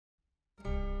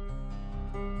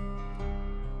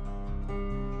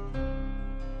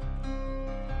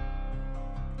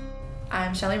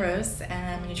I'm Shelly Rose, and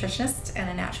I'm a nutritionist and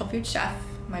a natural food chef.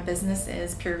 My business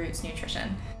is Pure Roots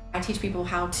Nutrition. I teach people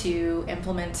how to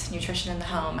implement nutrition in the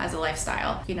home as a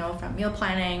lifestyle, from meal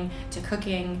planning to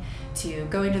cooking to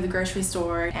going to the grocery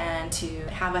store and to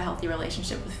have a healthy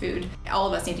relationship with food. All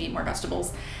of us need to eat more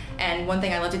vegetables. And one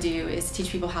thing I love to do is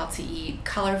teach people how to eat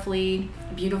colorfully,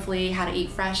 beautifully, how to eat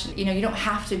fresh. You don't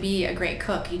have to be a great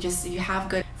cook. You have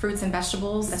good fruits and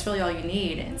vegetables. That's really all you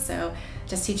need. And so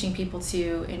just teaching people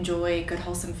to enjoy good,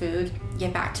 wholesome food,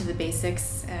 get back to the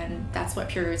basics, and that's what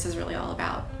Pure Roots is really all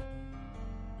about.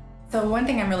 So one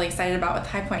thing I'm really excited about with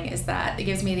Highpoint is that it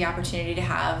gives me the opportunity to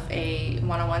have a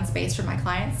one-on-one space for my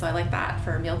clients, so I like that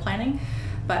for meal planning.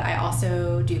 But I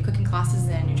also do cooking classes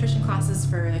and nutrition classes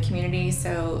for the community,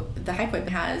 so the Highpoint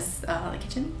has a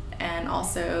kitchen and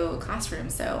also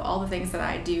classrooms, so all the things that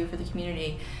I do for the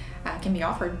community can be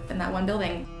offered in that one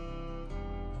building.